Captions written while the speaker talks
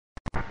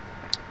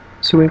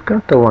So we've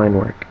got the line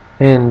work,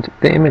 and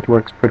the image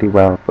works pretty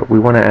well, but we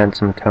want to add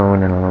some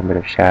tone and a little bit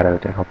of shadow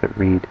to help it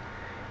read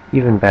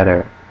even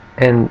better.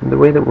 And the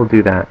way that we'll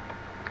do that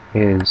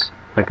is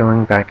by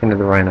going back into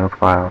the Rhino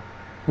file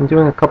and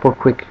doing a couple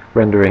quick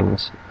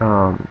renderings,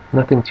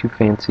 nothing too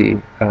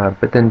fancy,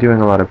 but then doing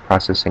a lot of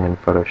processing in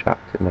Photoshop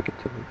to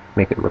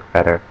make it look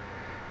better.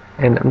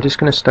 And I'm just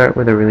going to start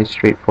with a really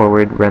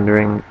straightforward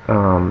rendering,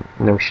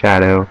 no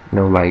shadow,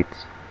 no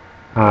lights,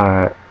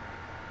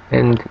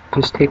 and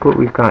just take what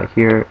we've got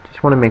here.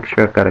 Just want to make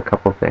sure I've got a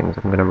couple things.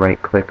 I'm going to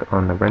right click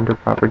on the render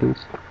properties,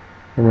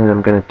 and then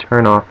I'm going to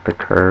turn off the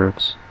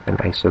curves and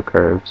ISO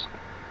curves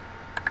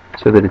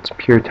so that it's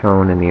pure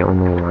tone and the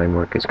only line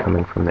work is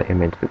coming from the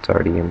image that's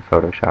already in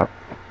Photoshop.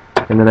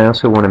 And then I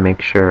also want to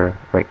make sure,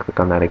 right click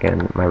on that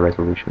again, my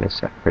resolution is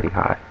set pretty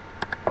high.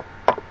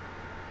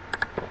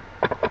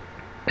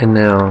 And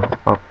now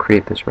I'll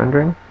create this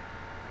rendering.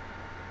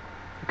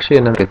 Actually,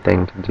 another good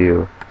thing to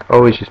do,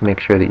 always just make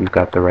sure that you've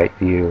got the right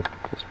view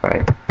just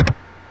by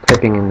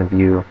typing in the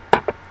view,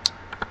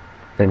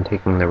 then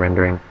taking the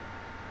rendering.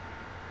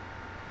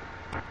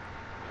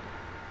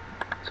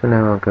 So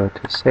now I'll go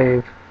to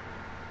save,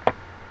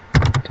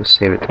 just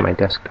save it to my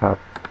desktop,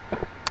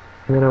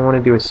 and then I want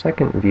to do a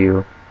second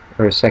view,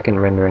 or a second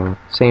rendering,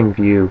 same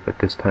view but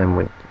this time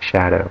with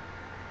shadow.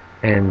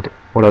 And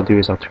what I'll do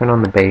is I'll turn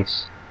on the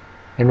base,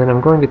 and then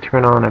I'm going to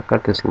turn on, I've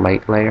got this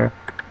light layer.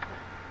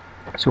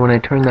 So when I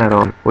turn that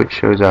on, what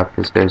shows up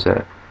is there's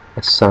a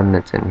sun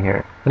that's in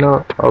here. And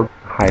I'll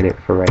hide it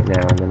for right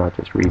now, and then I'll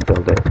just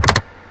rebuild it.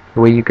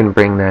 The way you can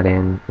bring that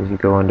in is you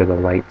go under the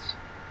lights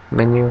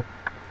menu,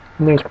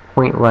 and there's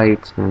point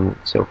lights and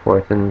so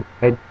forth, and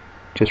I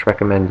just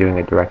recommend doing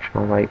a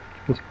directional light,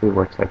 which basically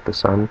works like the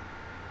sun.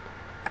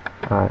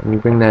 And you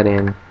bring that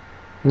in,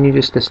 and you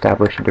just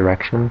establish a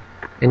direction.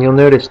 And you'll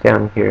notice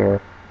down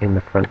here in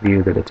the front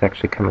view that it's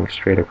actually coming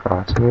straight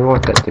across, and we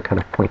want that to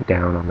kind of point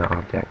down on the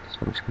object. So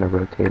I'm just going to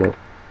rotate it,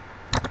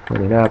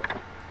 point it up,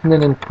 and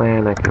then in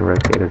plan I can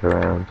rotate it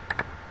around.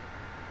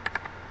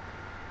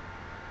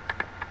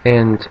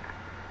 And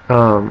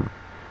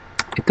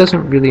it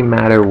doesn't really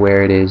matter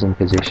where it is in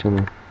position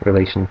in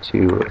relation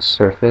to a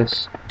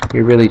surface.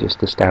 You're really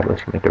just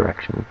establishing a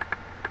direction.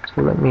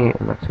 So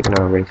I'm actually going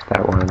to erase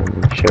that one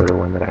and show the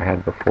one that I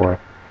had before.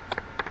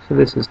 So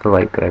this is the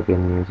light that I've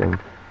been using.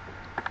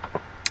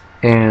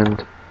 And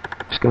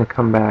I'm just going to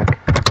come back,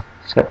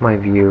 set my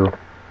view.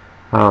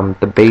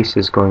 The base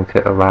is going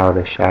to allow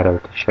the shadow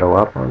to show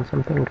up on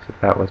something, because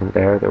if that wasn't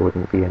there, there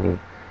wouldn't be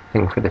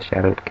anything for the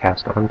shadow to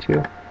cast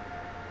onto.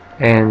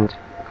 And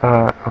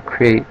I'll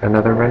create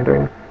another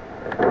rendering.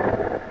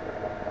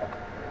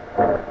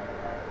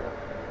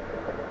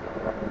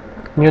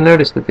 And you'll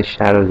notice that the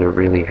shadows are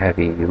really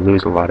heavy. You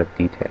lose a lot of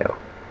detail.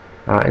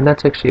 And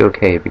that's actually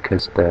okay,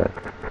 because the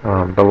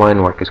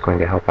line work is going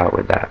to help out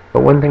with that.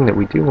 But one thing that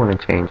we do want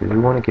to change is we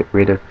want to get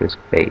rid of this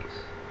base,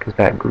 because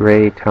that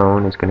gray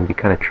tone is going to be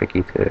kind of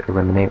tricky to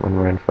eliminate when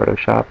we're in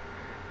Photoshop.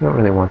 We don't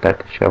really want that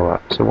to show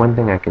up. So one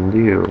thing I can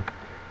do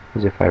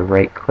is if I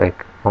right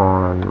click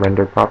on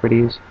render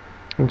properties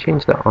and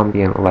change the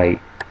ambient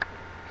light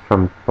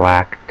from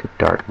black to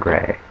dark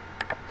gray.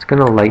 It's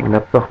going to lighten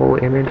up the whole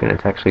image, and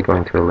it's actually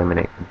going to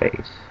eliminate the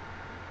base,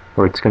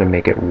 or it's going to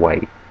make it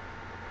white.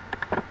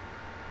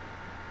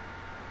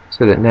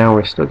 So that now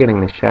we're still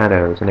getting the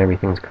shadows and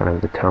everything's kind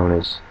of, the tone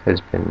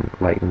has been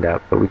lightened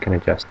up, but we can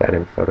adjust that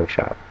in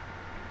Photoshop.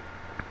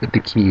 But the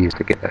key is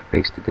to get that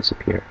base to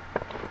disappear.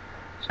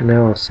 So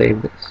now I'll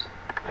save this.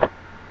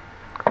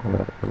 Call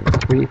that number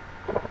 3.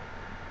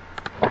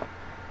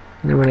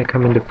 And then when I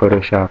come into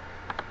Photoshop,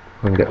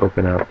 I'm going to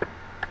open up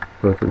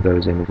both of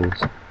those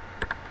images.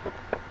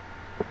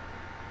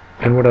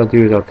 And what I'll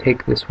do is I'll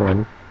take this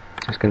one,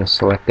 just going to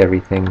select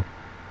everything,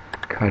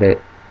 cut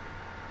it,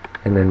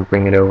 and then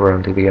bring it over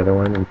onto the other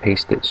one and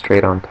paste it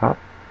straight on top.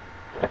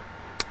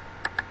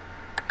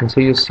 And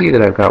so you'll see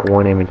that I've got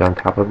one image on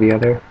top of the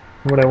other.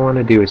 And what I want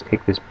to do is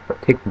take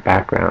the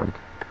background,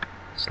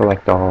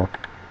 select all,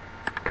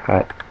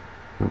 cut,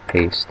 and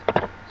paste.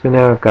 So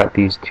now I've got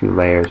these two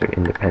layers are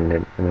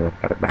independent, and then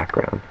I've got a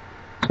background.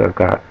 So I've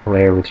got a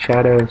layer with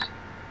shadows,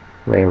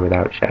 layer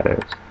without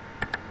shadows.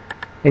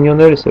 And you'll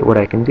notice that what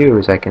I can do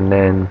is I can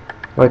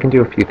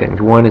do a few things.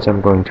 One is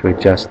I'm going to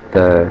adjust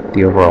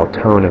the overall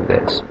tone of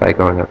this by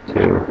going up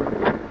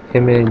to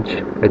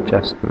Image,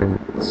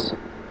 Adjustments,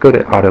 go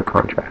to Auto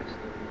Contrast.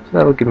 So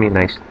that'll give me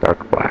nice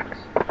dark blacks.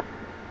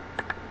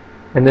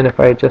 And then if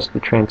I adjust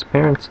the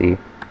transparency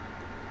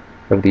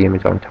of the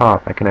image on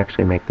top, I can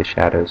actually make the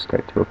shadows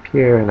start to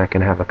appear, and I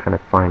can have a kind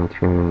of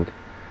fine-tuned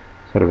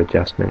sort of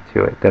adjustment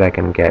to it that I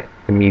can get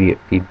immediate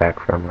feedback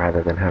from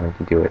rather than having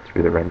to do it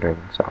through the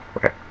rendering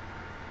software.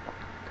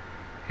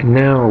 And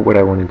now what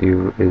I want to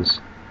do is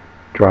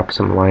drop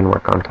some line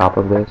work on top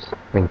of this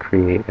and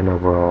create an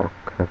overall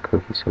kind of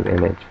cohesive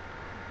image.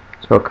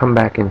 So I'll come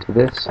back into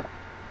this,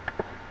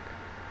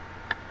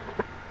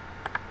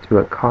 do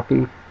a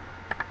copy,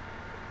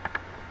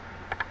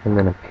 and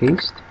then a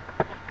paste.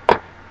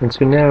 And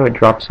so now it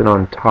drops it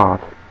on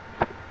top,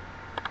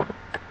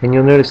 and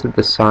you'll notice that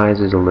the size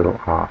is a little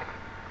off.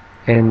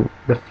 And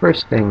the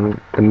first thing,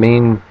 the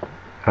main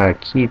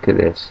key to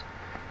this,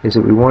 is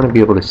that we want to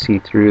be able to see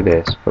through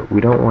this, but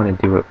we don't want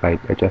to do it by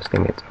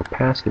adjusting its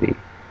opacity,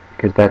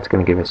 because that's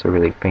going to give us a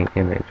really faint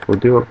image. We'll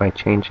do it by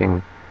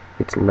changing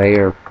its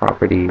layer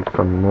property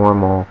from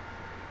normal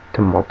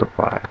to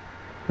multiply.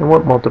 And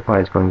what multiply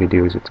is going to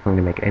do is it's going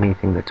to make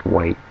anything that's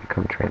white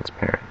become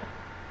transparent.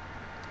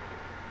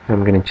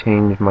 I'm going to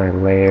change my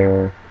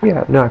layer.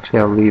 Actually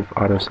I'll leave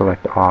auto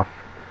select off,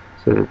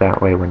 so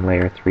that way when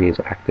layer 3 is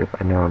active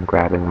I know I'm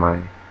grabbing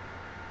my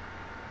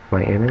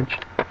image.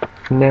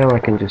 Now I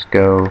can just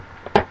go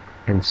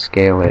and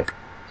scale it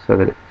so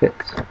that it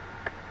fits.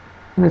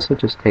 And this will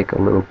just take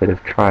a little bit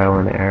of trial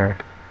and error,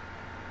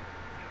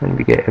 trying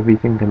to get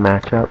everything to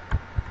match up,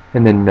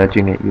 and then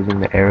nudging it using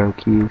the arrow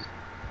keys.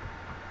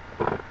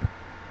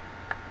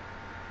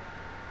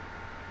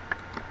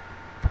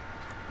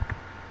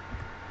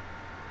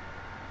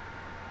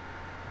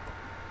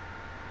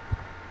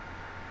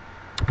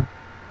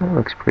 That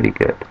looks pretty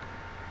good.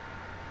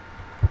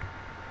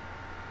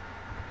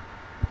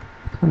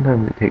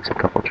 Sometimes it takes a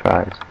couple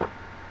tries. Just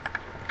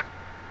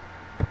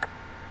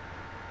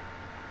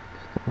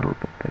a little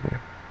bit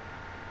bigger.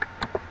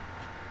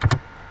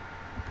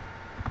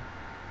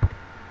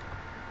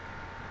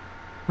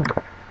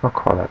 Okay, I'll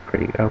call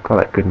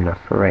that good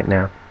enough for right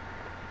now.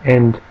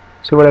 And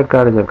so what I've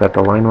got is I've got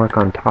the line work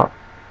on top.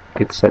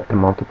 It's set to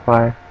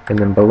multiply, and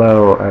then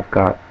below I've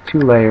got two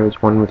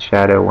layers, one with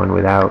shadow, one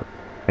without,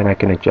 and I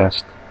can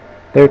adjust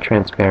their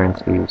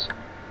transparencies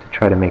to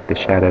try to make the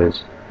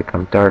shadows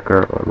become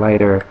darker or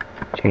lighter,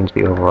 change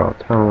the overall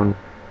tone.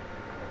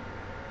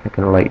 I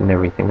can lighten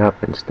everything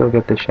up and still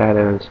get the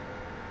shadows.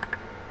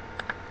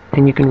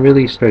 And you can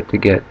really start to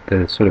get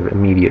the sort of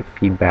immediate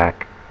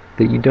feedback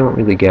that you don't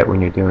really get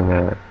when you're doing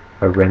a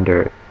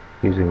render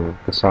using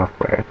the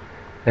software.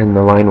 And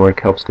the line work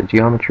helps the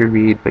geometry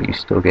read, but you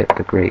still get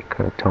the great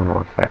kind of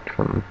tonal effect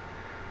from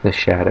the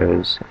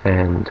shadows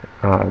and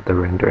the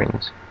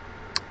renderings.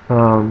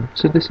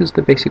 So this is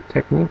the basic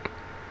technique,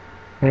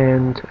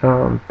 and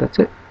that's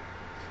it.